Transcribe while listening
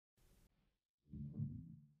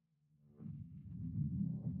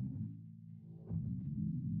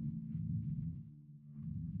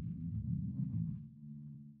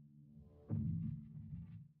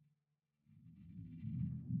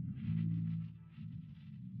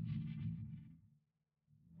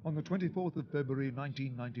On the 24th of February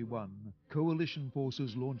 1991, coalition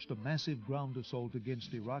forces launched a massive ground assault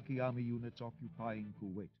against Iraqi army units occupying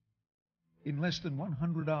Kuwait. In less than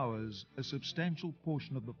 100 hours, a substantial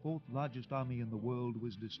portion of the fourth largest army in the world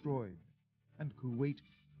was destroyed, and Kuwait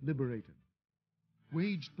liberated.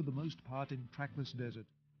 Waged for the most part in trackless desert,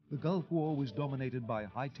 the Gulf War was dominated by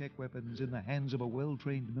high-tech weapons in the hands of a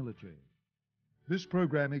well-trained military. This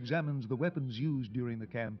program examines the weapons used during the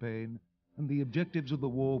campaign and the objectives of the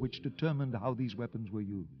war which determined how these weapons were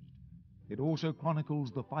used. It also chronicles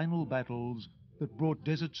the final battles that brought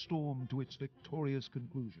Desert Storm to its victorious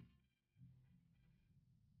conclusion.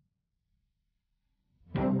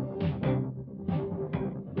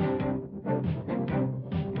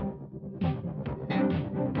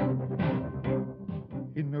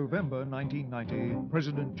 In November 1990,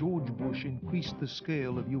 President George Bush increased the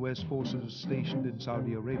scale of U.S. forces stationed in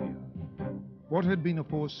Saudi Arabia. What had been a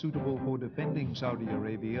force suitable for defending Saudi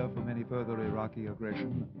Arabia from any further Iraqi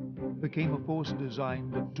aggression became a force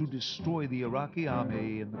designed to destroy the Iraqi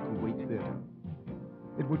army in the Kuwait theater.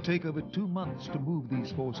 It would take over 2 months to move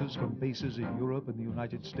these forces from bases in Europe and the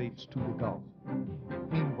United States to the Gulf.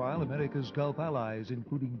 Meanwhile, America's Gulf allies,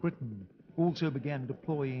 including Britain, also began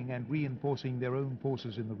deploying and reinforcing their own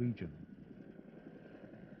forces in the region.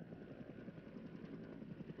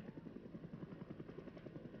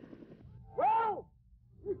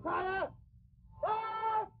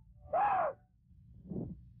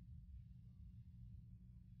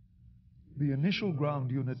 The initial ground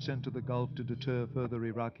units sent to the Gulf to deter further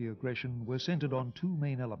Iraqi aggression were centered on 2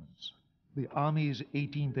 main elements: the Army's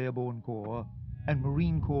 18th Airborne Corps and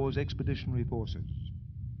Marine Corps' Expeditionary Forces.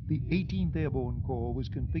 The 18th Airborne Corps was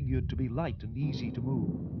configured to be light and easy to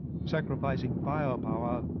move, sacrificing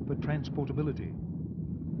firepower for transportability.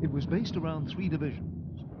 It was based around 3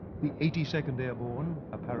 divisions: the 82nd Airborne,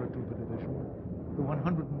 a paratrooper division, the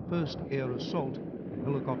 101st Air Assault, a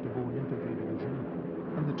helicopter-borne infantry division,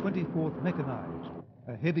 and the 24th Mechanized,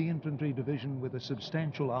 a heavy infantry division with a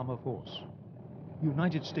substantial armor force.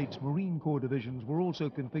 United States Marine Corps divisions were also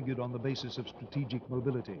configured on the basis of strategic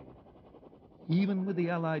mobility. Even with the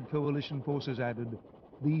Allied coalition forces added,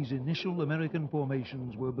 these initial American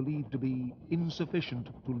formations were believed to be insufficient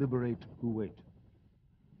to liberate Kuwait.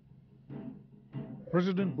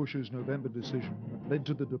 President Bush's November decision led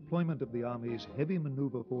to the deployment of the Army's heavy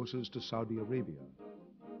maneuver forces to Saudi Arabia.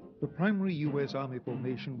 The primary U.S. Army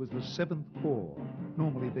formation was the 7th Corps,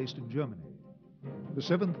 normally based in Germany. The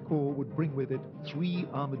 7th Corps would bring with it 3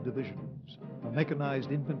 armored divisions, a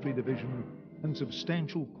mechanized infantry division, and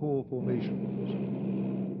substantial corps formations.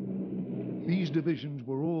 These divisions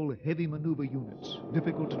were all heavy maneuver units,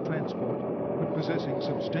 difficult to transport, but possessing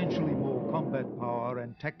substantially more combat power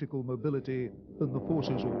and tactical mobility than the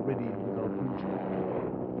forces already in the Gulf region.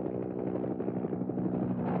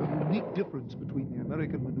 The unique difference between the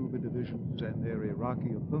American maneuver divisions and their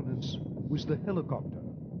Iraqi opponents was the helicopter.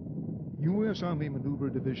 U.S. Army maneuver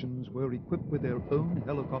divisions were equipped with their own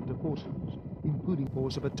helicopter forces, including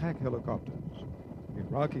force of attack helicopters.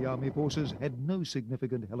 Iraqi army forces had no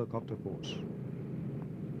significant helicopter force.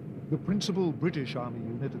 The principal British Army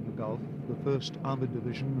unit in the Gulf, the 1st Armored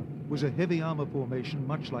Division, was a heavy armor formation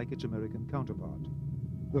much like its American counterpart.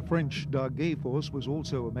 The French Dargues Force was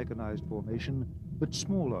also a mechanized formation, but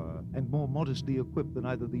smaller and more modestly equipped than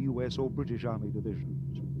either the U.S. or British Army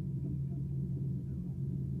divisions.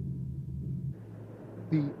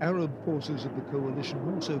 The Arab forces of the coalition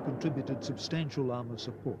also contributed substantial armor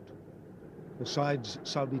support. Besides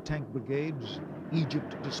Saudi tank brigades,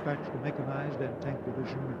 Egypt dispatched a mechanized and tank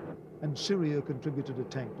division, and Syria contributed a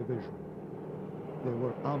tank division. There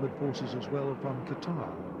were armored forces as well from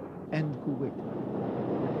Qatar and Kuwait.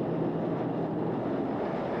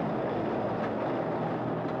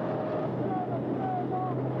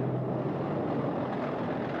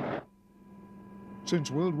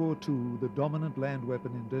 Since World War II, the dominant land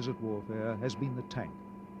weapon in desert warfare has been the tank.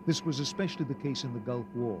 This was especially the case in the Gulf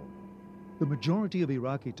War. The majority of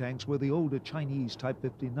Iraqi tanks were the older Chinese Type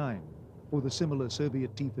 59 or the similar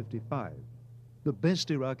Soviet T-55. The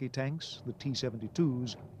best Iraqi tanks, the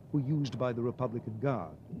T-72s, were used by the Republican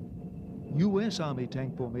Guard. U.S. Army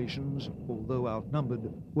tank formations, although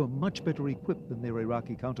outnumbered, were much better equipped than their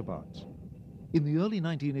Iraqi counterparts. In the early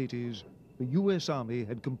 1980s, the U.S. Army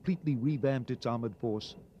had completely revamped its armored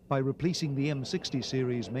force by replacing the M60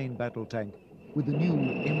 series main battle tank with the new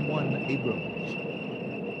M1 Abrams.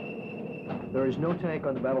 There is no tank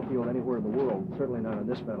on the battlefield anywhere in the world, certainly not on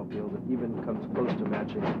this battlefield, that even comes close to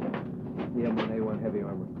matching the M1A1 heavy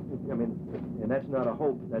armor. I mean, and that's not a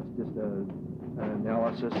hope, that's just an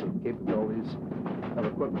analysis of capabilities of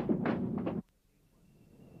equipment.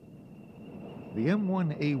 The The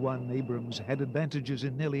M1A1 Abrams had advantages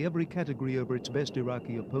in nearly every category over its best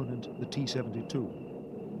Iraqi opponent, the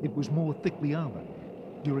T-72. It was more thickly armored.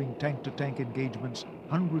 During tank-to-tank engagements,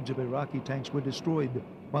 hundreds of Iraqi tanks were destroyed,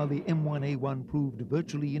 while the M1A1 proved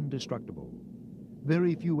virtually indestructible.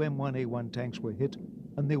 Very few M1A1 tanks were hit,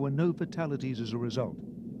 and there were no fatalities as a result.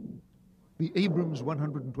 The Abrams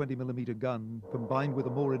 120mm gun, combined with a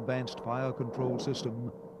more advanced fire control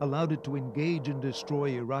system, allowed it to engage and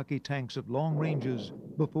destroy Iraqi tanks at long ranges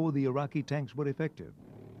before the Iraqi tanks were effective.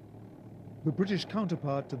 The British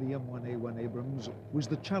counterpart to the M1A1 Abrams was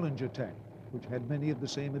the Challenger tank, which had many of the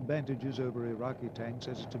same advantages over Iraqi tanks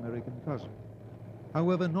as its American cousin.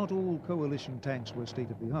 However, not all coalition tanks were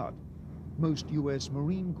state-of-the-art. Most U.S.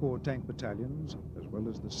 Marine Corps tank battalions, as well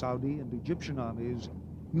as the Saudi and Egyptian armies,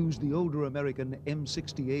 used the older American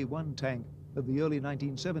M60A1 tank of the early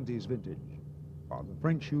 1970s vintage, while the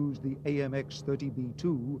French used the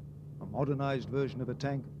AMX-30B2, a modernized version of a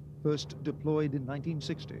tank first deployed in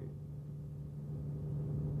 1960.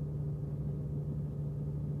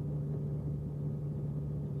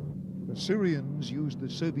 The Syrians used the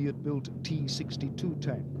Soviet-built T-62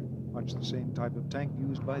 tank, much the same type of tank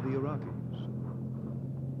used by the Iraqis.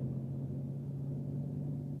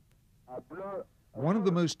 One of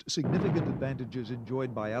the most significant advantages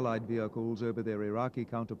enjoyed by Allied vehicles over their Iraqi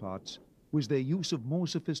counterparts was their use of more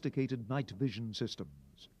sophisticated night vision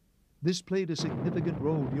systems. This played a significant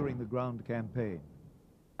role during the ground campaign.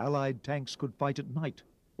 Allied tanks could fight at night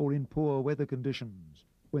or in poor weather conditions,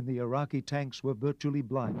 when the Iraqi tanks were virtually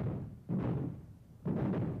blind.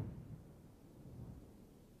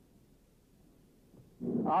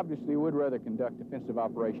 Obviously, we'd rather conduct defensive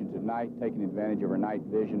operations at night, taking advantage of our night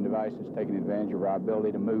vision devices, taking advantage of our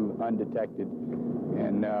ability to move undetected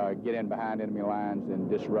and get in behind enemy lines and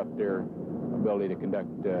disrupt their ability to conduct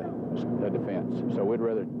a defense. So we'd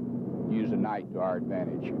rather use the night to our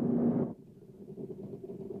advantage.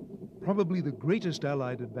 Probably the greatest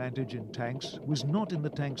Allied advantage in tanks was not in the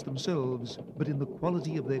tanks themselves, but in the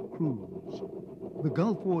quality of their crews. The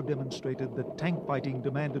Gulf War demonstrated that tank fighting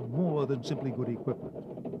demanded more than simply good equipment.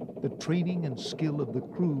 The training and skill of the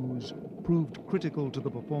crews proved critical to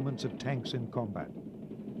the performance of tanks in combat.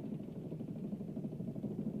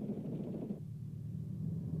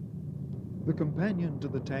 The companion to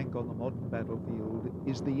the tank on the modern battlefield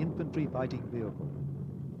is the infantry fighting vehicle.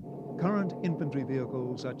 Current infantry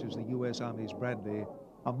vehicles, such as the U.S. Army's Bradley,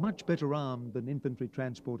 are much better armed than infantry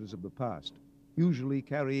transporters of the past, usually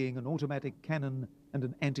carrying an automatic cannon and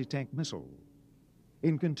an anti-tank missile.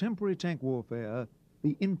 In contemporary tank warfare,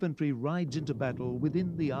 the infantry rides into battle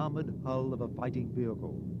within the armored hull of a fighting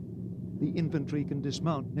vehicle. The infantry can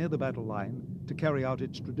dismount near the battle line to carry out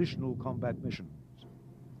its traditional combat missions.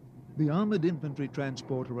 The armored infantry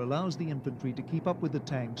transporter allows the infantry to keep up with the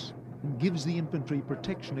tanks and gives the infantry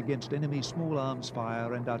protection against enemy small arms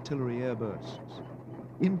fire and artillery airbursts.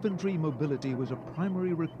 Infantry mobility was a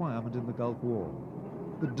primary requirement in the Gulf War.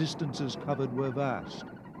 The distances covered were vast,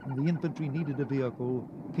 and the infantry needed a vehicle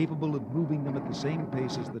capable of moving them at the same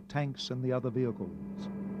pace as the tanks and the other vehicles.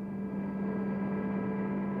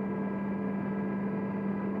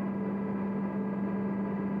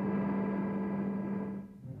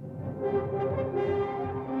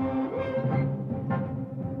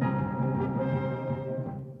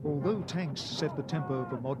 Although tanks set the tempo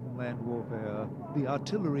for modern land warfare, the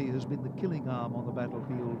artillery has been the killing arm on the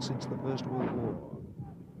battlefield since the First World War.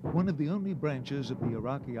 One of the only branches of the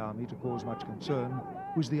Iraqi army to cause much concern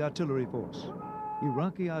was the artillery force.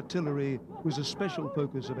 Iraqi artillery was a special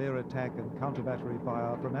focus of air attack and counter-battery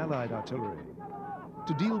fire from Allied artillery.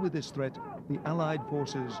 To deal with this threat, the Allied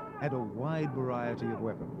forces had a wide variety of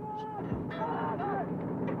weapons.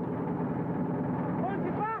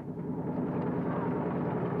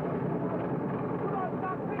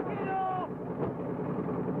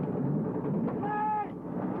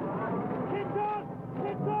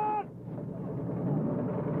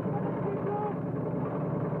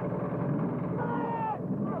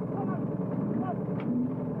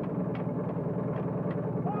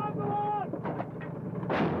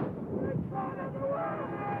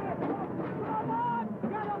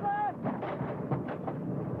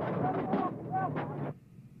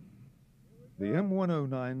 The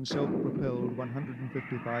M109 self-propelled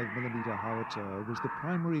 155mm howitzer was the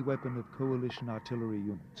primary weapon of coalition artillery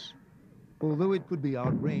units. Although it could be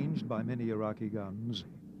outranged by many Iraqi guns,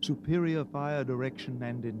 superior fire direction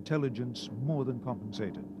and intelligence more than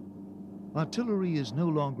compensated. Artillery is no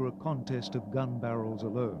longer a contest of gun barrels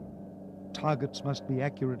alone. Targets must be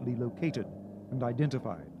accurately located and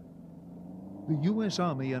identified. The U.S.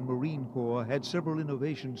 Army and Marine Corps had several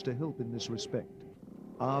innovations to help in this respect.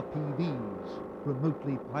 RPVs,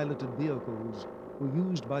 remotely piloted vehicles, were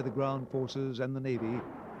used by the ground forces and the Navy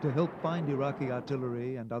to help find Iraqi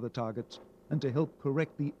artillery and other targets and to help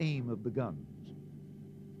correct the aim of the guns.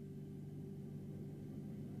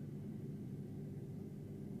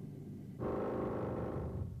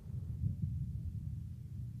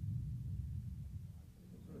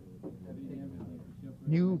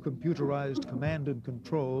 New computerized command and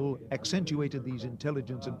control accentuated these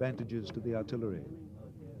intelligence advantages to the artillery.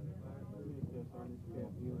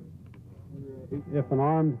 If an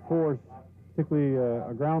armed force, particularly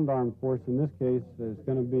a ground armed force in this case, is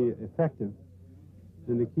going to be effective,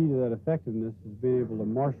 then the key to that effectiveness is being able to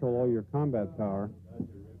marshal all your combat power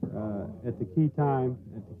at the key time,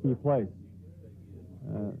 at the key place.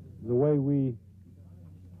 The way we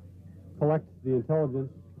collect the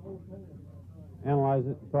intelligence, analyze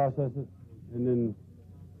it, process it, and then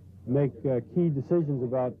make key decisions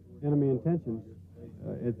about enemy intentions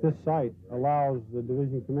at this site allows the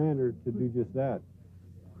division commander to do just that,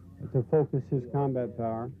 to focus his combat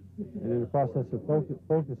power, and in the process of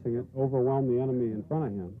focusing it, overwhelm the enemy in front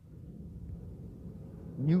of him.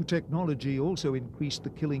 New technology also increased the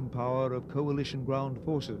killing power of coalition ground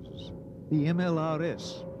forces. The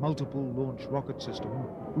MLRS, Multiple Launch Rocket System,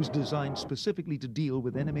 was designed specifically to deal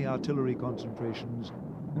with enemy artillery concentrations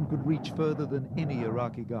and could reach further than any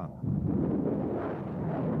Iraqi gun.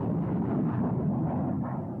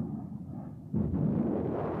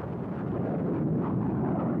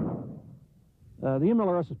 The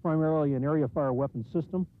MLRS is primarily an area fire weapon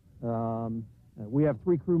system. We have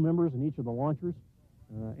 3 crew members in each of the launchers,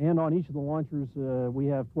 and on each of the launchers we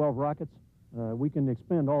have 12 rockets. We can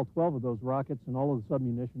expend all 12 of those rockets and all of the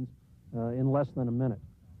submunitions in less than a minute.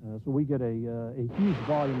 So we get a huge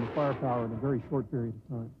volume of firepower in a very short period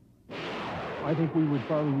of time. I think we would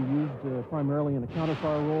probably be used primarily in a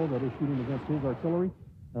counterfire role, that is shooting against his artillery,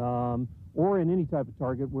 or in any type of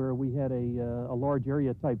target where we had a large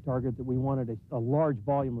area type target that we wanted a large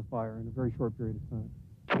volume of fire in a very short period of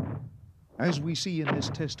time. As we see in this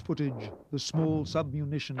test footage, the small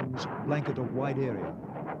submunitions blanket a wide area.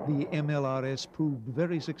 The MLRS proved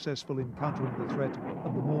very successful in countering the threat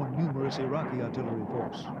of the more numerous Iraqi artillery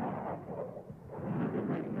force.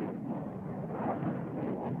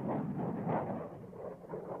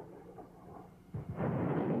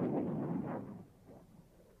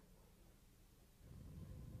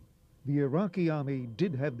 The Iraqi army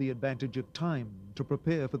did have the advantage of time to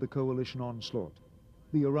prepare for the coalition onslaught.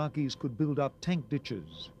 The Iraqis could build up tank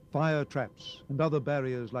ditches, fire traps, and other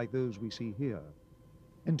barriers like those we see here.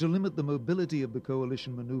 And to limit the mobility of the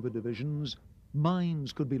coalition maneuver divisions,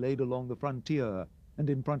 mines could be laid along the frontier and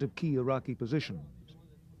in front of key Iraqi positions.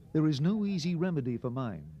 There is no easy remedy for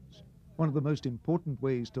mines. One of the most important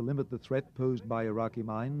ways to limit the threat posed by Iraqi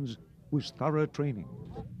mines was thorough training.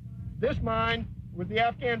 This mine was the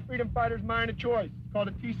Afghan freedom fighters' mine of choice. It's called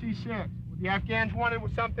a TC-6. What the Afghans wanted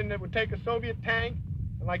was something that would take a Soviet tank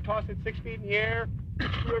and like toss it 6 feet in the air,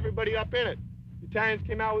 screw everybody up in it. The Italians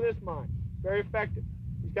came out with this mine. Very effective.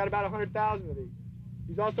 He's got about 100,000 of these.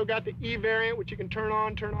 He's also got the E variant, which you can turn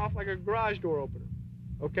on, turn off like a garage door opener.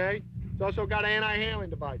 Okay? He's also got an anti-handling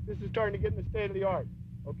device. This is starting to get in the state of the art.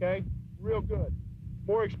 Okay? Real good.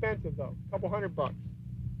 More expensive though, a couple $100.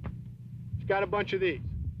 He's got a bunch of these.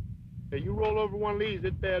 Okay, you roll over one of these,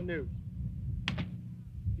 it's bad news.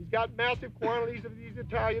 He's got massive quantities of these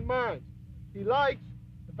Italian mines. He likes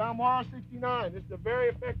the Valmora 69. This is a very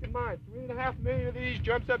effective mine. 3.5 million of these,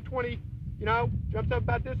 jumps up 20, jumps up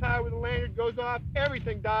about this high with a lanyard, goes off,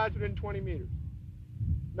 everything dies within 20 meters.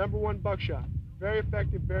 #1 buckshot. Very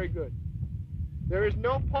effective, very good. There is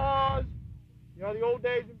no pause. You know, the old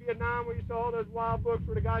days in Vietnam where you saw all those wild books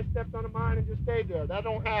where the guy stepped on a mine and just stayed there. That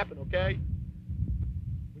don't happen, okay?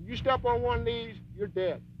 When you step on one of these, you're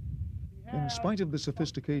dead. In spite of the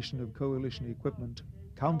sophistication of coalition equipment,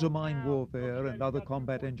 counter-mine warfare and other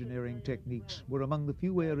combat engineering techniques were among the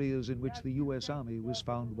few areas in which the U.S. Army was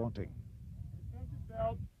found wanting.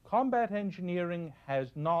 Combat engineering has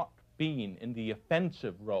not been, in the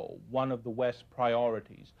offensive role, one of the West's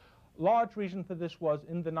priorities. Large reason for this was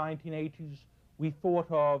in the 1980s, we thought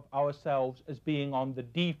of ourselves as being on the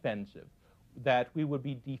defensive, that we would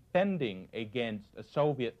be defending against a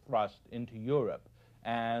Soviet thrust into Europe.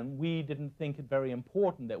 And we didn't think it very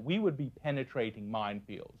important that we would be penetrating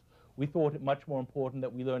minefields. We thought it much more important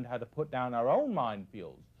that we learned how to put down our own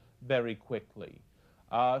minefields very quickly.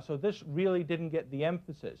 So this really didn't get the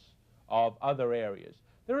emphasis of other areas.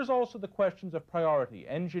 There is also the questions of priority.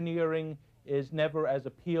 Engineering is never as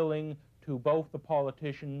appealing to both the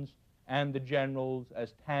politicians and the generals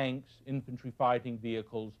as tanks, infantry fighting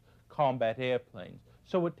vehicles, combat airplanes.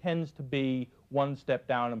 so it tends to be one step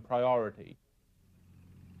down in priority.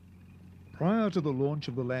 Prior to the launch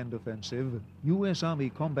of the land offensive, U.S. Army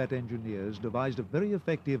combat engineers devised a very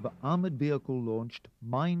effective armored vehicle-launched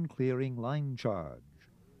mine-clearing line charge.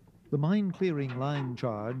 The mine-clearing line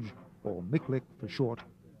charge, or MCLIC for short,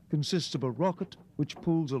 consists of a rocket which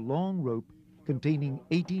pulls a long rope containing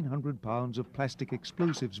 1,800 pounds of plastic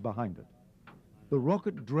explosives behind it. The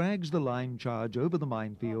rocket drags the line charge over the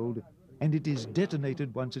minefield, and it is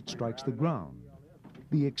detonated once it strikes the ground.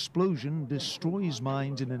 The explosion destroys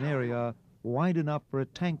mines in an area wide enough for a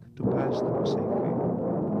tank to pass through safely.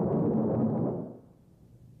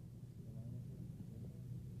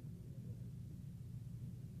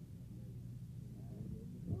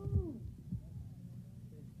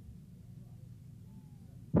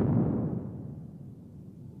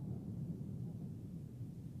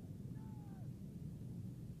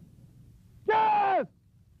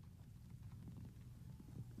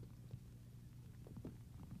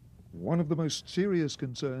 One of the most serious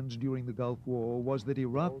concerns during the Gulf War was that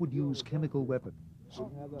Iraq would use chemical weapons.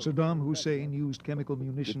 Saddam Hussein used chemical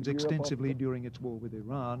munitions extensively during its war with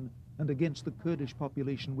Iran and against the Kurdish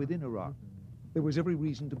population within Iraq. There was every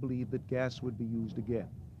reason to believe that gas would be used again.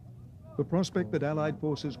 The prospect that Allied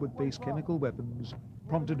forces would face chemical weapons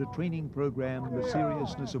prompted a training program, the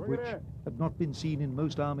seriousness of which had not been seen in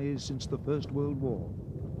most armies since the First World War.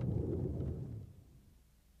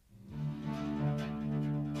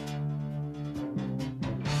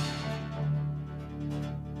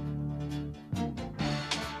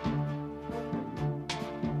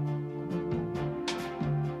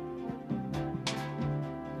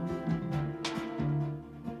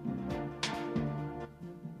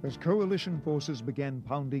 As coalition forces began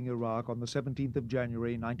pounding Iraq on the 17th of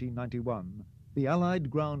January 1991, the Allied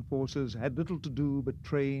ground forces had little to do but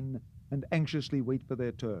train and anxiously wait for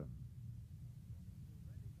their turn.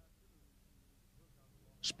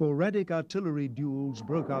 Sporadic artillery duels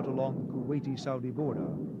broke out along the Kuwaiti-Saudi border,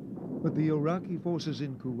 but the Iraqi forces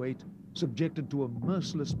in Kuwait, subjected to a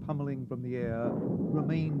merciless pummeling from the air,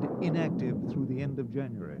 remained inactive through the end of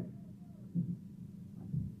January.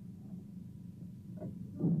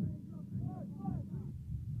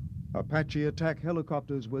 Apache attack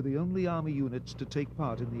helicopters were the only Army units to take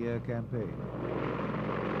part in the air campaign.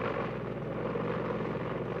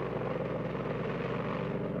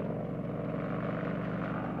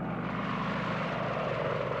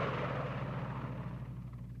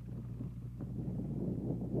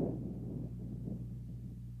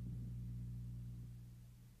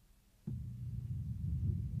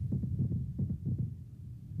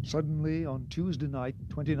 Suddenly, on Tuesday night,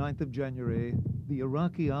 29th of January, the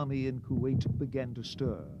Iraqi army in Kuwait began to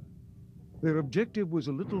stir. Their objective was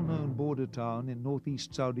a little-known border town in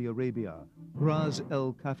northeast Saudi Arabia, Ras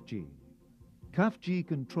el Khafji. Khafji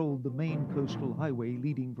controlled the main coastal highway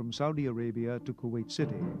leading from Saudi Arabia to Kuwait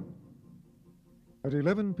City. At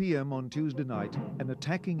 11 p.m. on Tuesday night, an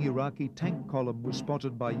attacking Iraqi tank column was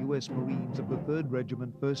spotted by U.S. Marines of the 3rd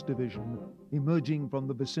Regiment, 1st Division, emerging from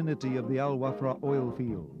the vicinity of the Al Wafra oil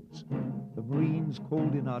fields. The Marines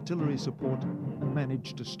called in artillery support and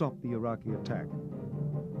managed to stop the Iraqi attack.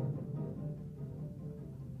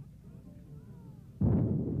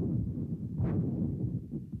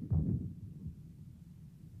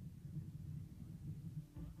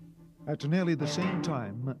 At nearly the same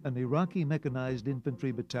time, an Iraqi mechanized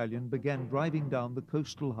infantry battalion began driving down the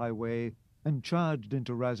coastal highway and charged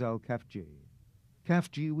into Ras al Khafji.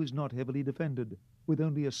 Khafji was not heavily defended, with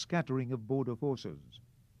only a scattering of border forces.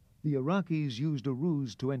 The Iraqis used a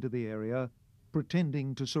ruse to enter the area,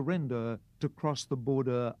 pretending to surrender to cross the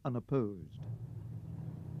border unopposed.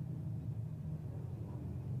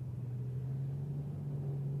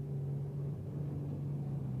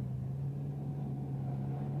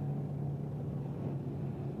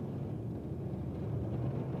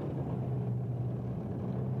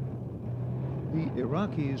 The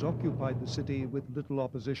Iraqis occupied the city with little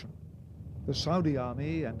opposition. The Saudi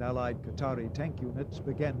army and allied Qatari tank units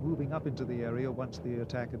began moving up into the area once the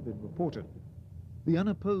attack had been reported. The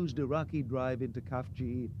unopposed Iraqi drive into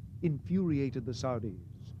Khafji infuriated the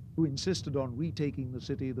Saudis, who insisted on retaking the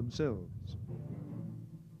city themselves.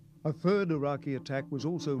 A 3rd Iraqi attack was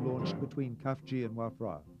also launched between Khafji and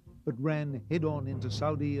Wafra, but ran head-on into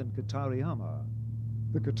Saudi and Qatari armor.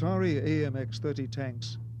 The Qatari AMX-30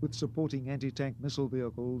 tanks, with supporting anti-tank missile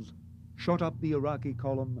vehicles, shot up the Iraqi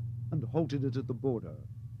column and halted it at the border.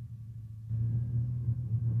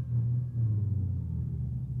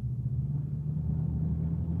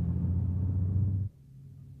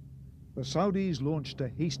 The Saudis launched a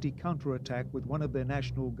hasty counterattack with one of their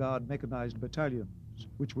National Guard mechanized battalions,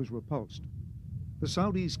 which was repulsed. The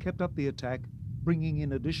Saudis kept up the attack, bringing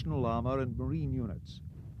in additional armor and marine units.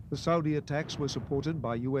 The Saudi attacks were supported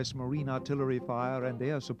by U.S. Marine artillery fire and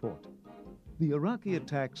air support. The Iraqi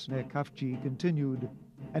attacks near Khafji continued,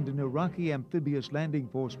 and an Iraqi amphibious landing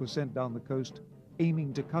force was sent down the coast,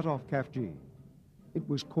 aiming to cut off Khafji. It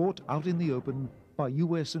was caught out in the open by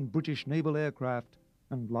U.S. and British naval aircraft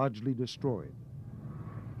and largely destroyed.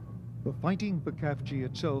 The fighting for Khafji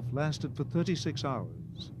itself lasted for 36 hours.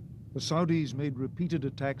 The Saudis made repeated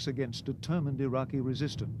attacks against determined Iraqi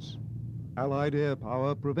resistance. Allied air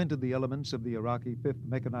power prevented the elements of the Iraqi 5th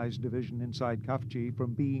Mechanized Division inside Khafji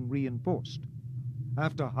from being reinforced.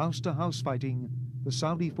 After house-to-house fighting, the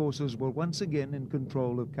Saudi forces were once again in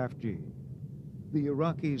control of Khafji. The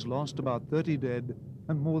Iraqis lost about 30 dead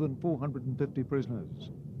and more than 450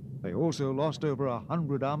 prisoners. They also lost over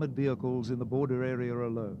 100 armored vehicles in the border area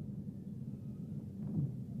alone.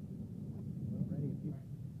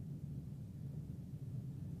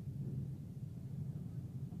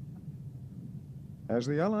 As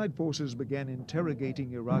the Allied forces began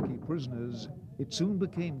interrogating Iraqi prisoners, it soon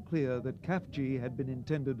became clear that Khafji had been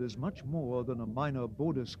intended as much more than a minor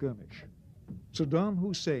border skirmish. Saddam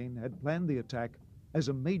Hussein had planned the attack as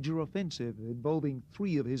a major offensive involving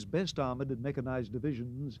 3 of his best armored and mechanized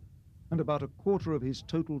divisions and about a quarter of his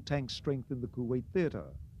total tank strength in the Kuwait theater.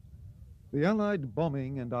 The Allied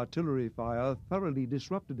bombing and artillery fire thoroughly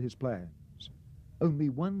disrupted his plans. Only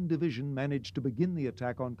 1 division managed to begin the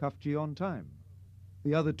attack on Khafji on time.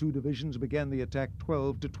 The other 2 divisions began the attack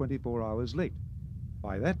 12 to 24 hours late.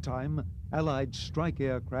 By that time, Allied strike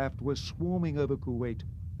aircraft were swarming over Kuwait,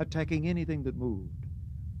 attacking anything that moved.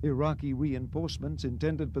 Iraqi reinforcements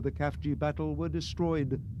intended for the Khafji battle were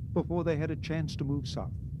destroyed before they had a chance to move south.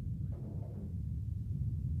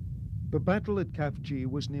 The battle at Khafji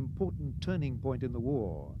was an important turning point in the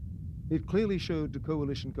war. It clearly showed to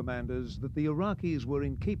coalition commanders that the Iraqis were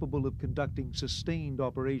incapable of conducting sustained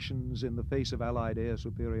operations in the face of Allied air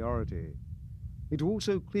superiority. It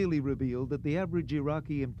also clearly revealed that the average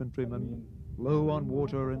Iraqi infantryman, low on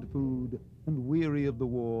water and food and weary of the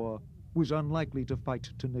war, was unlikely to fight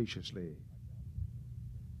tenaciously.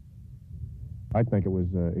 I think it was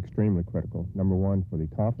extremely critical, number one, for the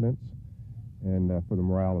confidence and for the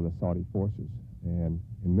morale of the Saudi forces. And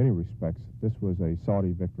in many respects, this was a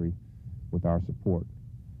Saudi victory with our support.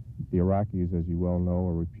 The Iraqis, as you well know,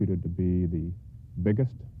 are reputed to be the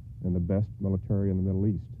biggest and the best military in the Middle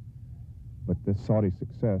East. But this Saudi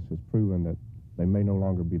success has proven that they may no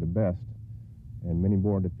longer be the best, and many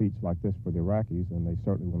more defeats like this for the Iraqis, and they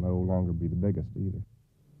certainly will no longer be the biggest either.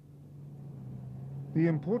 The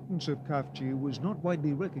importance of Khafji was not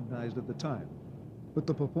widely recognized at the time, but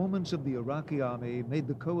the performance of the Iraqi army made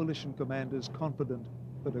the coalition commanders confident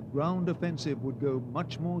that a ground offensive would go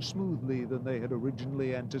much more smoothly than they had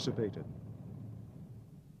originally anticipated.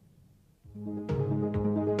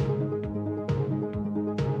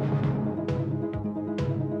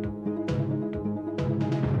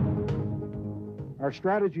 Our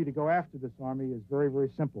strategy to go after this army is very,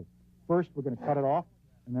 very simple. First, we're going to cut it off,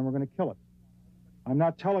 and then we're going to kill it. I'm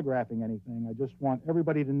not telegraphing anything. I just want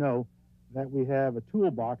everybody to know that we have a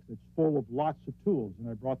toolbox that's full of lots of tools, and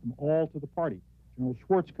I brought them all to the party. General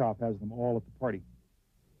Schwarzkopf has them all at the party.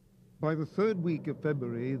 By the 3rd week of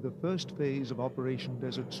February, the first phase of Operation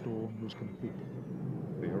Desert Storm was complete.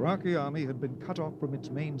 The Iraqi army had been cut off from its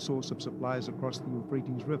main source of supplies across the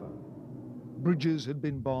Euphrates River. Bridges had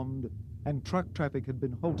been bombed, and truck traffic had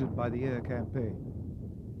been halted by the air campaign.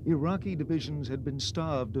 Iraqi divisions had been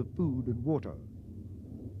starved of food and water.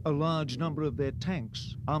 A large number of their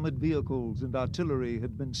tanks, armored vehicles, and artillery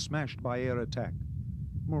had been smashed by air attack.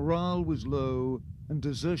 Morale was low, and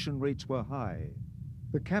desertion rates were high.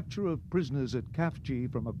 The capture of prisoners at Khafji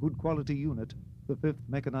from a good quality unit, the 5th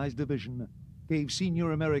Mechanized Division, gave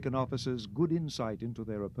senior American officers good insight into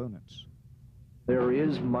their opponents. There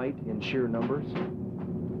is might in sheer numbers.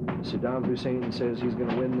 Saddam Hussein says he's going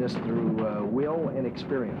to win this through will and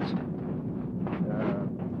experience.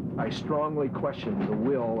 I strongly question the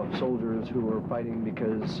will of soldiers who are fighting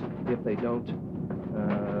because if they don't,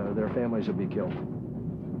 their families will be killed.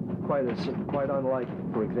 Quite unlike,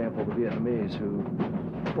 for example, the Vietnamese who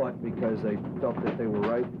fought because they felt that they were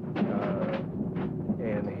right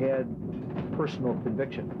and had personal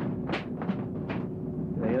conviction.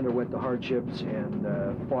 They underwent the hardships and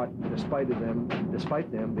fought despite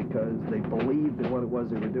them because they believed in what it was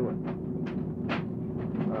they were doing.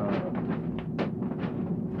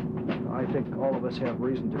 I think all of us have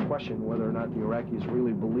reason to question whether or not the Iraqis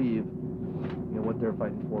really believe in what they're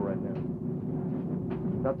fighting for right now.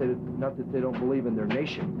 Not that they don't believe in their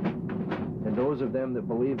nation. And those of them that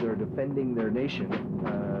believe they're defending their nation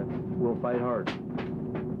will fight hard.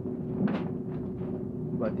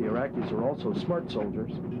 but the Iraqis are also smart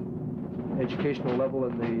soldiers. Educational level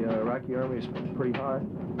in the Iraqi army is pretty high,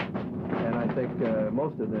 and I think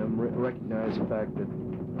most of them recognize the fact that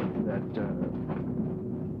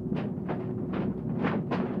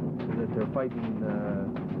they're fighting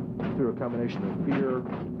through a combination of fear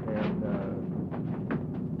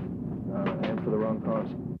and for the wrong cause.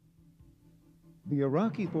 The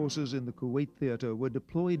Iraqi forces in the Kuwait theater were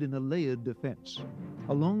deployed in a layered defense.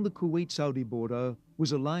 Along the Kuwait-Saudi border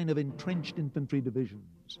was a line of entrenched infantry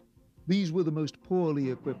divisions. These were the most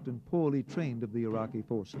poorly equipped and poorly trained of the Iraqi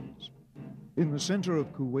forces. In the center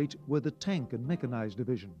of Kuwait were the tank and mechanized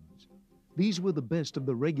divisions. These were the best of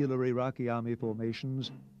the regular Iraqi army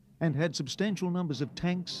formations and had substantial numbers of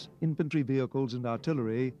tanks, infantry vehicles, and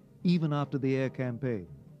artillery even after the air campaign.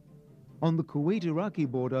 On the Kuwait-Iraqi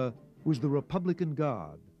border was the Republican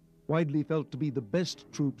Guard, widely felt to be the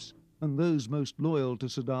best troops and those most loyal to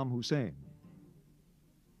Saddam Hussein.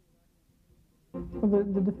 Well,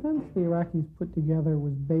 the defense the Iraqis put together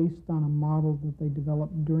was based on a model that they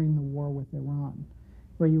developed during the war with Iran,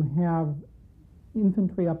 where you have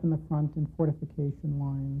infantry up in the front and fortification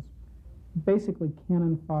lines, basically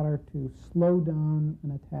cannon fodder to slow down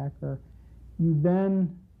an attacker. You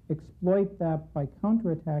then exploit that by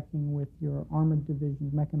counterattacking with your armored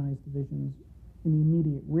divisions, mechanized divisions in the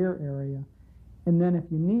immediate rear area. And then if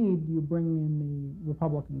you need, you bring in the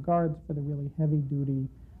Republican Guards for the really heavy-duty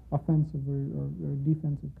offensive or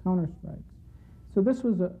defensive counterstrikes. So this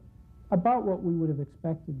was about what we would have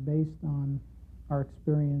expected based on our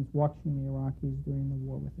experience watching the Iraqis during the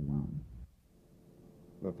war with Iran.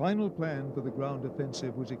 The final plan for the ground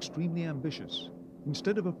offensive was extremely ambitious.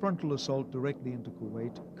 Instead of a frontal assault directly into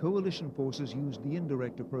Kuwait, coalition forces used the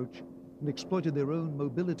indirect approach and exploited their own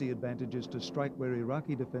mobility advantages to strike where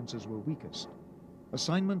Iraqi defenses were weakest.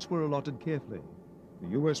 Assignments were allotted carefully.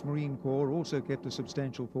 The U.S. Marine Corps also kept a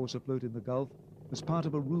substantial force afloat in the Gulf as part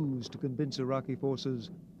of a ruse to convince Iraqi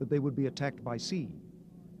forces that they would be attacked by sea.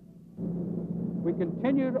 We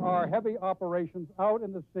continued our heavy operations out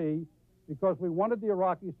in the sea because we wanted the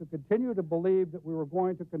Iraqis to continue to believe that we were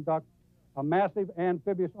going to conduct a massive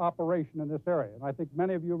amphibious operation in this area. And I think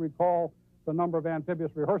many of you recall the number of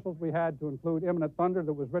amphibious rehearsals we had, to include Imminent Thunder,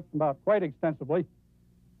 that was written about quite extensively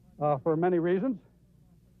for many reasons.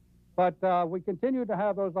 But we continued to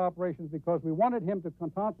have those operations because we wanted him to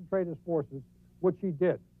concentrate his forces, which he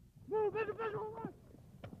did.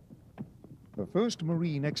 The 1st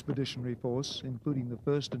Marine Expeditionary Force, including the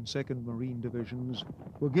 1st and 2nd Marine Divisions,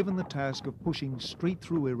 were given the task of pushing straight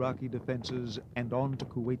through Iraqi defenses and on to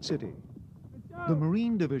Kuwait City. The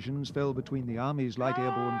Marine Divisions fell between the Army's light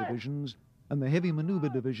airborne divisions and the heavy maneuver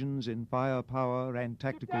divisions in firepower and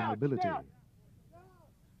tactical mobility.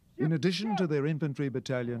 In addition to their infantry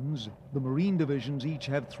battalions, the Marine Divisions each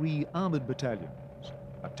have 3 armored battalions,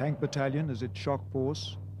 a tank battalion as its shock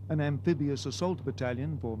force, an amphibious assault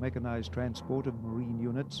battalion for mechanized transport of Marine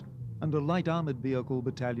units, and a light armored vehicle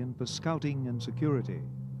battalion for scouting and security.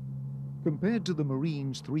 Compared to the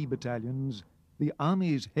Marines' 3 battalions, the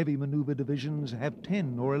Army's heavy maneuver divisions have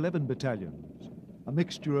 10 or 11 battalions, a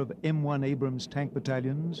mixture of M1 Abrams tank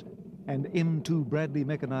battalions and M2 Bradley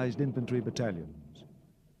mechanized infantry battalions.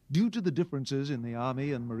 Due to the differences in the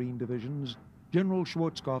Army and Marine divisions, General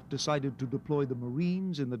Schwarzkopf decided to deploy the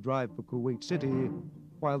Marines in the drive for Kuwait City,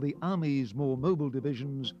 while the Army's more mobile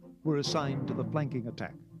divisions were assigned to the flanking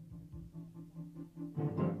attack.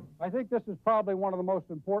 I think this is probably one of the most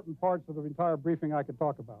important parts of the entire briefing I could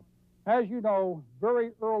talk about. As you know,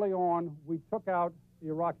 very early on, we took out the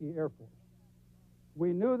Iraqi Air Force. We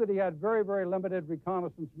knew that he had very, very limited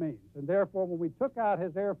reconnaissance means, and therefore when we took out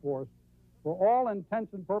his Air Force, for all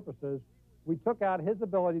intents and purposes, we took out his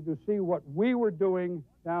ability to see what we were doing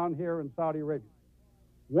down here in Saudi Arabia.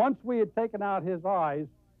 Once we had taken out his eyes,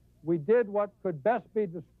 we did what could best be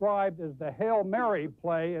described as the Hail Mary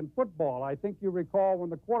play in football. I think you recall when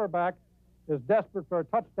the quarterback is desperate for a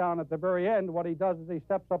touchdown at the very end, what he does is he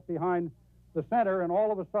steps up behind the center, and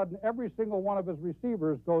all of a sudden every single one of his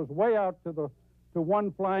receivers goes way out to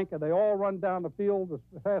one flank, and they all run down the field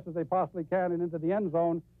as fast as they possibly can and into the end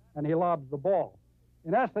zone, and he lobs the ball.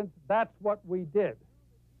 In essence, that's what we did.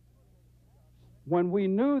 When we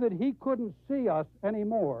knew that he couldn't see us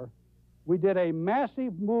anymore, we did a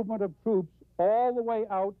massive movement of troops all the way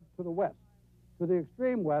out to the west, to the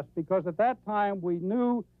extreme west, because at that time we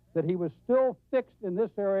knew that he was still fixed in this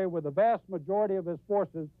area with the vast majority of his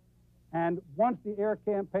forces, and once the air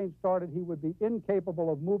campaign started, he would be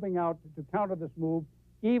incapable of moving out to counter this move,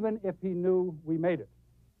 even if he knew we made it.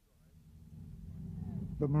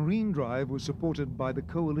 The Marine drive was supported by the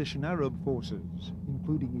coalition Arab forces,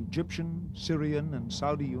 including Egyptian, Syrian, and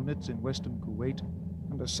Saudi units in western Kuwait,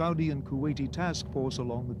 and a Saudi and Kuwaiti task force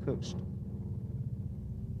along the coast.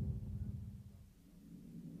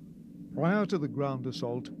 Prior to the ground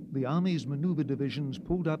assault, the Army's maneuver divisions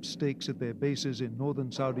pulled up stakes at their bases in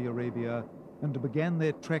northern Saudi Arabia and began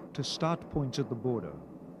their trek to start points at the border.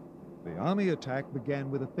 The Army attack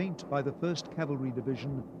began with a feint by the 1st Cavalry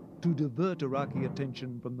Division to divert Iraqi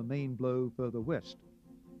attention from the main blow further west.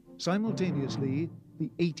 Simultaneously,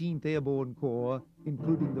 the 18th Airborne Corps,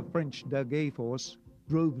 including the French Daguet Force,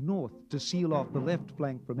 drove north to seal off the left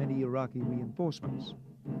flank from any Iraqi reinforcements.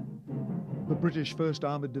 The British 1st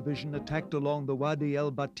Armored Division attacked along the Wadi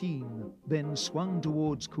el-Batin, then swung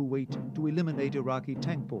towards Kuwait to eliminate Iraqi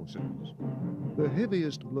tank forces. The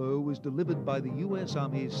heaviest blow was delivered by the U.S.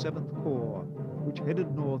 Army's 7th Corps, which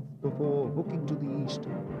headed north before hooking to the east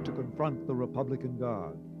to confront the Republican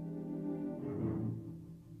Guard.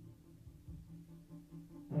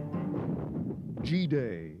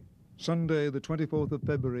 G-Day, Sunday the 24th of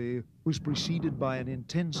February, was preceded by an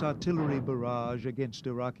intense artillery barrage against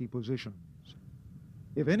Iraqi positions.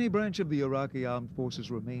 If any branch of the Iraqi armed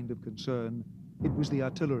forces remained of concern, it was the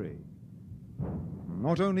artillery.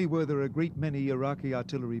 Not only were there a great many Iraqi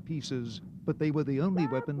artillery pieces, but they were the only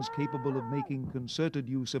weapons capable of making concerted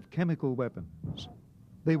use of chemical weapons.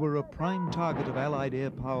 They were a prime target of Allied air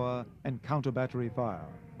power and counter-battery fire.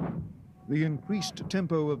 The increased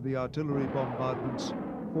tempo of the artillery bombardments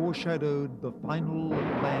foreshadowed the final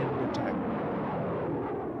land attack.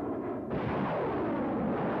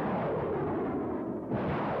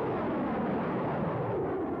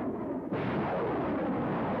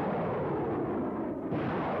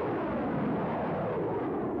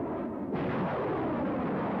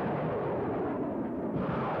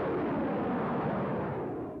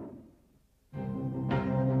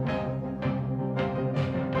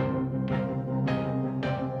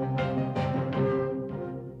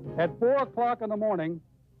 At 4 o'clock in the morning,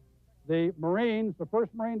 the Marines, the 1st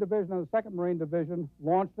Marine Division and the 2nd Marine Division,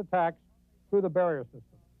 launched attacks through the barrier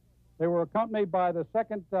system. They were accompanied by the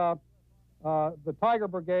the Tiger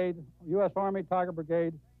Brigade, U.S. Army Tiger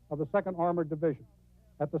Brigade of the 2nd Armored Division.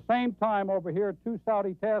 At the same time, over here, 2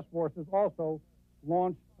 Saudi task forces also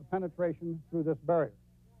launched a penetration through this barrier.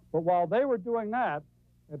 But while they were doing that,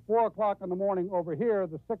 at 4 o'clock in the morning over here,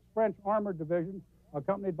 the 6th French Armored Division,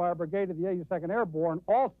 accompanied by a brigade of the 82nd Airborne,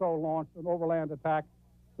 also launched an overland attack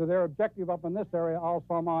to their objective up in this area, Al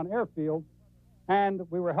Salman Airfield. And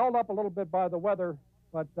we were held up a little bit by the weather,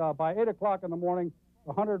 but by 8 o'clock in the morning,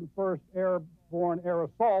 the 101st Airborne Air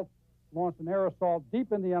Assault launched an air assault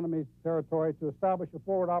deep in the enemy's territory to establish a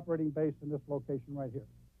forward operating base in this location right here.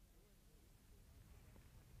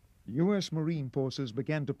 U.S. Marine forces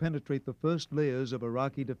began to penetrate the first layers of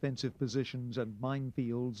Iraqi defensive positions and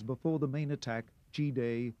minefields before the main attack,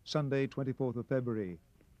 G-Day, Sunday, 24th of February,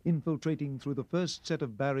 infiltrating through the first set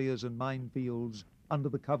of barriers and minefields under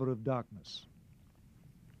the cover of darkness.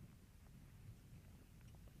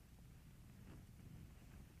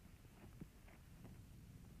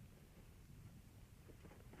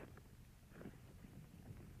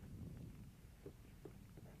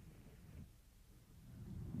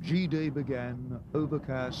 G-Day began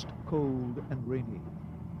overcast, cold, and rainy.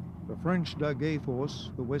 The French Daguet Force,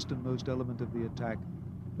 the westernmost element of the attack,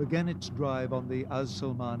 began its drive on the Az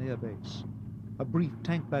Salman Air Base. A brief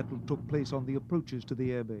tank battle took place on the approaches to the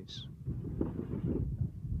airbase.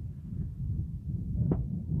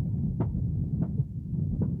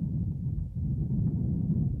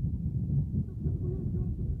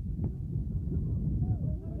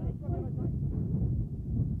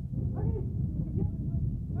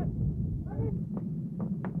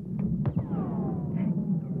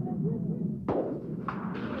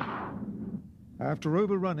 After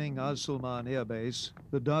overrunning Az Salman Air Base,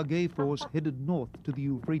 the Daguet Force headed north to the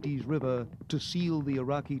Euphrates River to seal the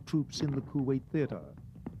Iraqi troops in the Kuwait theater.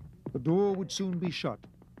 The door would soon be shut,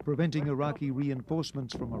 preventing Iraqi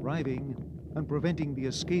reinforcements from arriving and preventing the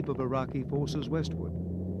escape of Iraqi forces westward.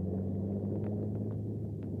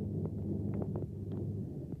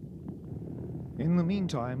 In the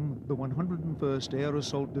meantime, the 101st Air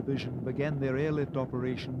Assault Division began their airlift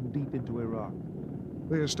operation deep into Iraq.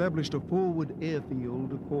 They established a forward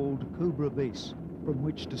airfield called Cobra Base, from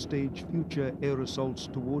which to stage future air assaults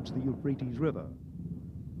towards the Euphrates River.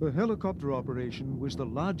 The helicopter operation was the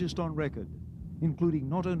largest on record, including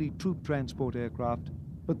not only troop transport aircraft,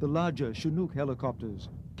 but the larger Chinook helicopters,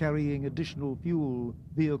 carrying additional fuel,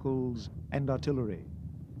 vehicles, and artillery.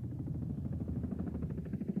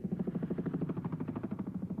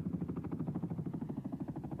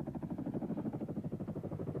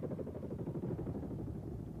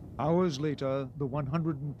 Hours later, the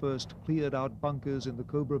 101st cleared out bunkers in the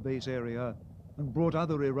Cobra Base area and brought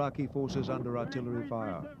other Iraqi forces under artillery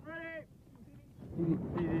fire.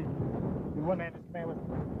 One man is command with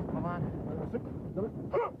come on. Go,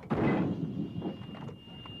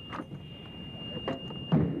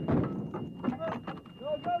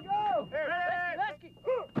 go, go! Ready!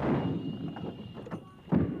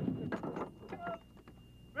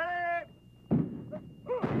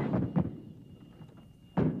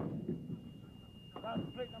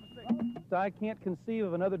 I can't conceive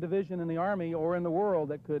of another division in the Army or in the world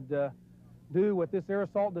that could do what this Air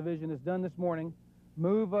Assault Division has done this morning,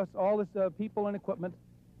 move us all this people and equipment,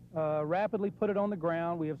 rapidly put it on the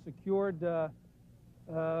ground. We have secured a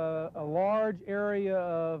large area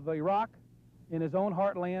of Iraq in his own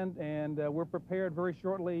heartland, and we're prepared very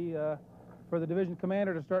shortly for the division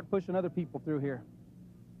commander to start pushing other people through here.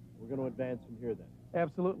 We're going to advance from here then.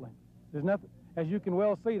 Absolutely. There's nothing, as you can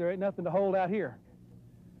well see, there ain't nothing to hold out here.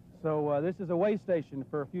 So this is a way station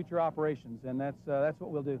for future operations, and that's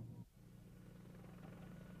what we'll do.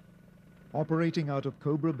 Operating out of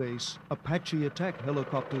Cobra Base, Apache attack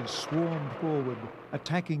helicopters swarmed forward,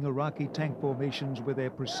 attacking Iraqi tank formations with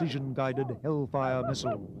their precision-guided Hellfire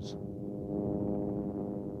missiles.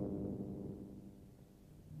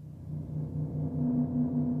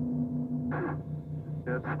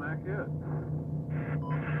 Dead smack hit.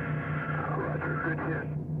 Roger, good hit.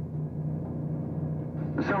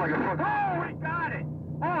 It sounded like a fucking... Oh, we got it!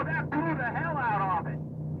 Oh, that blew the hell out of it!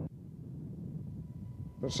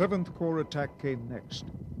 The 7th Corps attack came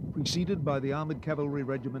next. Preceded by the armored cavalry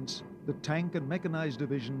regiments, the tank and mechanized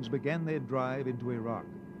divisions began their drive into Iraq.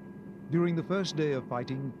 During the first day of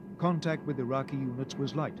fighting, contact with Iraqi units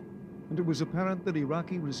was light, and it was apparent that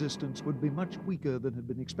Iraqi resistance would be much weaker than had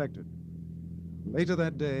been expected. Later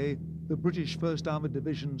that day, the British 1st Armored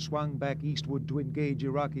Division swung back eastward to engage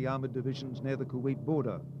Iraqi armored divisions near the Kuwait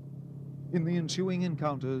border. In the ensuing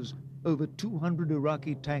encounters, over 200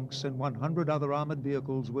 Iraqi tanks and 100 other armored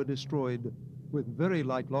vehicles were destroyed, with very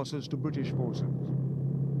light losses to British forces.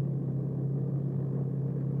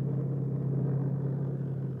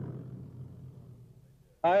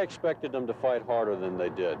 I expected them to fight harder than they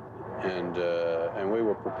did, and we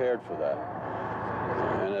were prepared for that.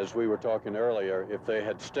 And as we were talking earlier, if they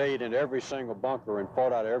had stayed in every single bunker and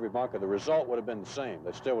fought out of every bunker, the result would have been the same.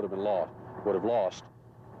 They still would have been lost.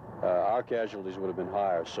 Our casualties would have been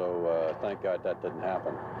higher, so thank God that didn't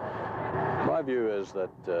happen. My view is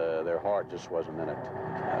that their heart just wasn't in it.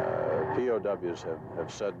 POWs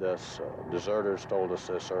have said this. Deserters told us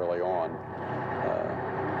this early on.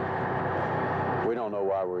 We don't know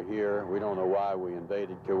why we're here. We don't know why we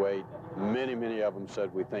invaded Kuwait. Many of them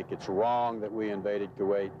said we think it's wrong that we invaded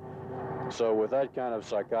Kuwait. So with that kind of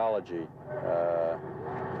psychology,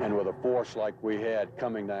 and with a force like we had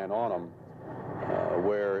coming down on them,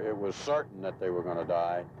 where it was certain that they were going to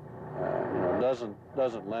die,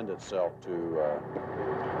 doesn't lend itself to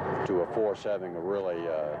a force having a really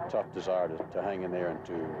tough desire to hang in there and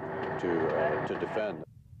to defend.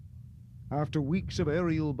 After weeks of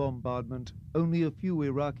aerial bombardment, only a few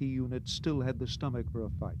Iraqi units still had the stomach for a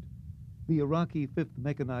fight. The Iraqi 5th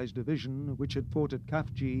Mechanized Division, which had fought at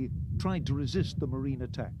Khafji, tried to resist the Marine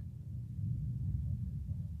attack.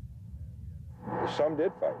 Some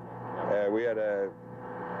did fight. We had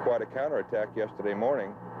quite a counterattack yesterday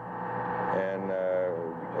morning, and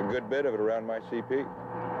a good bit of it around my CP.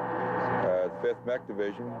 The 5th Mech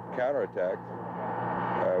Division counterattacked.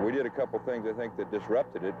 We did a couple things, I think, that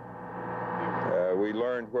disrupted it. We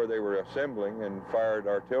learned where they were assembling and fired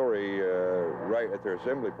artillery right at their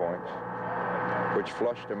assembly points, which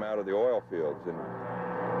flushed them out of the oil fields. And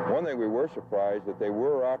one thing we were surprised that they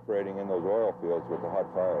were operating in those oil fields with the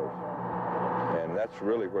hot fires. And that's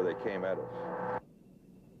really where they came at us.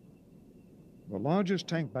 The largest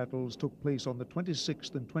tank battles took place on the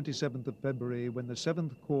 26th and 27th of February when the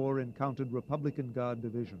 7th Corps encountered Republican Guard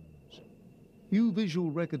divisions. Few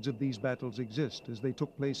visual records of these battles exist, as they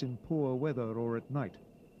took place in poor weather or at night.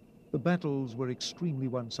 The battles were extremely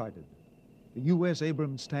one-sided. The U.S.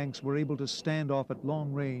 Abrams tanks were able to stand off at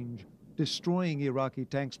long range, destroying Iraqi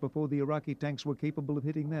tanks before the Iraqi tanks were capable of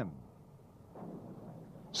hitting them.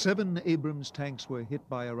 7 Abrams tanks were hit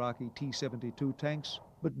by Iraqi T-72 tanks,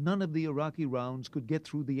 but none of the Iraqi rounds could get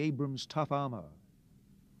through the Abrams' tough armor.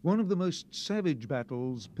 One of the most savage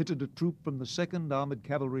battles pitted a troop from the 2nd Armored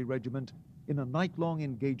Cavalry Regiment in a night-long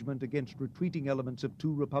engagement against retreating elements of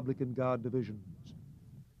 2 Republican Guard divisions.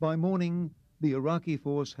 By morning, the Iraqi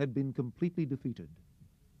force had been completely defeated.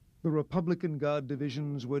 The Republican Guard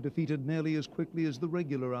divisions were defeated nearly as quickly as the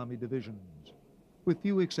regular Army divisions. With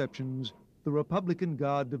few exceptions, the Republican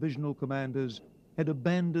Guard divisional commanders had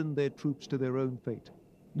abandoned their troops to their own fate,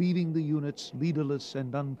 leaving the units leaderless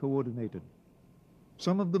and uncoordinated.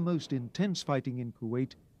 Some of the most intense fighting in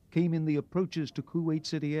Kuwait came in the approaches to Kuwait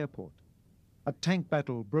City Airport. A tank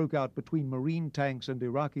battle broke out between Marine tanks and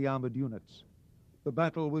Iraqi armored units. The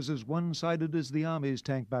battle was as one-sided as the Army's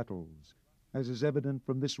tank battles, as is evident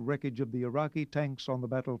from this wreckage of the Iraqi tanks on the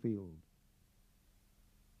battlefield.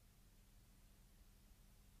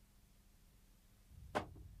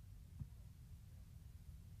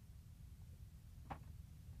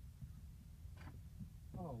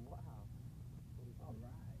 Oh, wow. All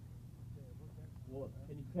right. Well,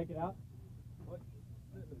 can you take it out? What?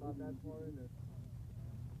 About that far in there. This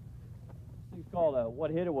thing's called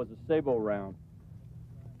what hit it was a Sabo round.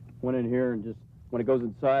 Went in here and just, when it goes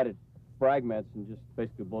inside, it fragments and just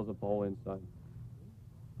basically blows up the whole inside.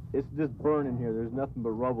 It's just burning here. There's nothing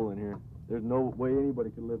but rubble in here. There's no way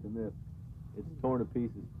anybody could live in this. It's torn to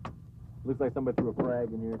pieces. Looks like somebody threw a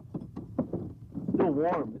frag in here. It's still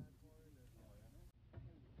warm.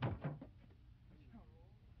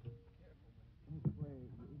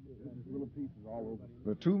 Little pieces all over.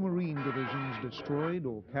 The two Marine divisions destroyed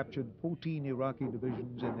or captured 14 Iraqi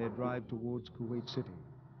divisions in their drive towards Kuwait City.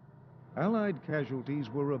 Allied casualties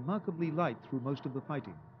were remarkably light through most of the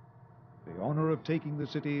fighting. The honor of taking the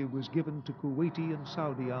city was given to Kuwaiti and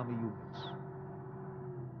Saudi army units.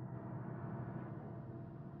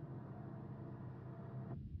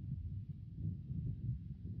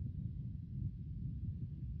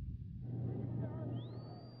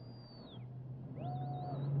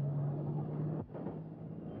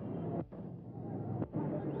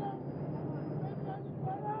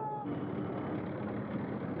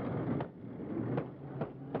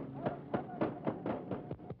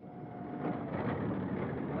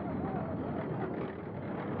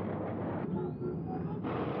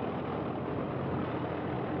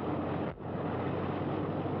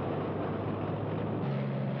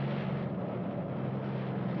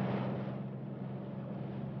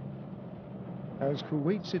 As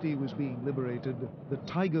Kuwait City was being liberated, the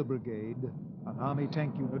Tiger Brigade, an army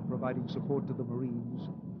tank unit providing support to the Marines,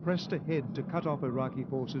 pressed ahead to cut off Iraqi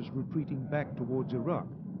forces retreating back towards Iraq.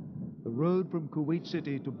 The road from Kuwait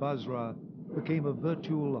City to Basra became a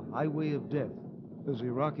virtual highway of death as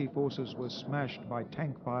Iraqi forces were smashed by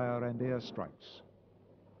tank fire and airstrikes.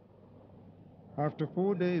 After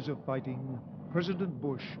 4 days of fighting, President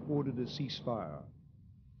Bush ordered a ceasefire.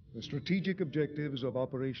 The strategic objectives of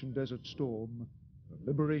Operation Desert Storm,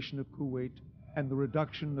 the liberation of Kuwait, and the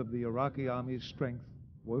reduction of the Iraqi army's strength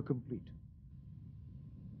were complete.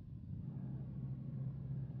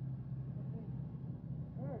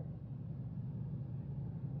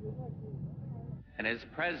 And as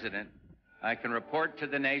president, I can report to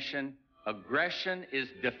the nation, aggression is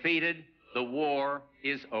defeated, the war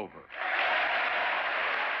is over.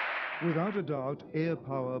 Without a doubt, air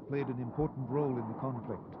power played an important role in the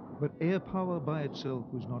conflict, but air power by itself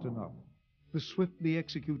was not enough. The swiftly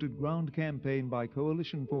executed ground campaign by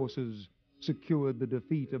coalition forces secured the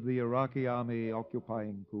defeat of the Iraqi army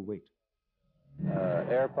occupying Kuwait.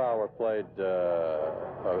 Air power played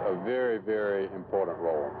a very, very important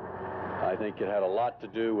role. I think it had a lot to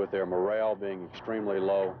do with their morale being extremely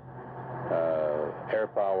low. Air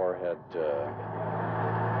power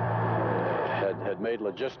had made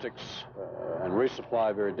logistics and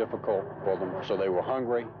resupply very difficult for them, so they were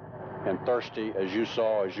hungry and thirsty, as you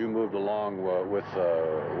saw as you moved along with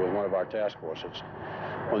one of our task forces.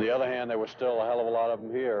 On the other hand, there was still a hell of a lot of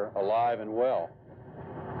them here, alive and well.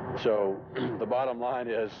 So the bottom line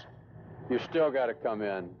is, you still got to come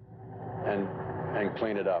in and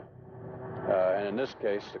clean it up. And in this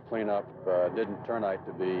case, the cleanup didn't turn out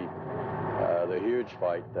to be the huge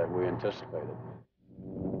fight that we anticipated.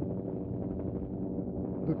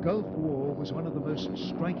 The Gulf War was one of the most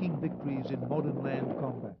striking victories in modern land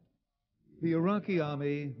combat. The Iraqi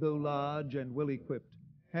army, though large and well-equipped,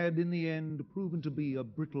 had in the end proven to be a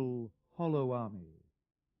brittle, hollow army.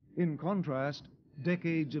 In contrast,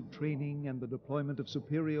 decades of training and the deployment of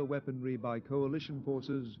superior weaponry by coalition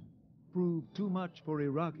forces proved too much for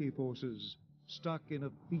Iraqi forces stuck in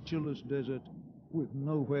a featureless desert with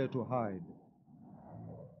nowhere to hide.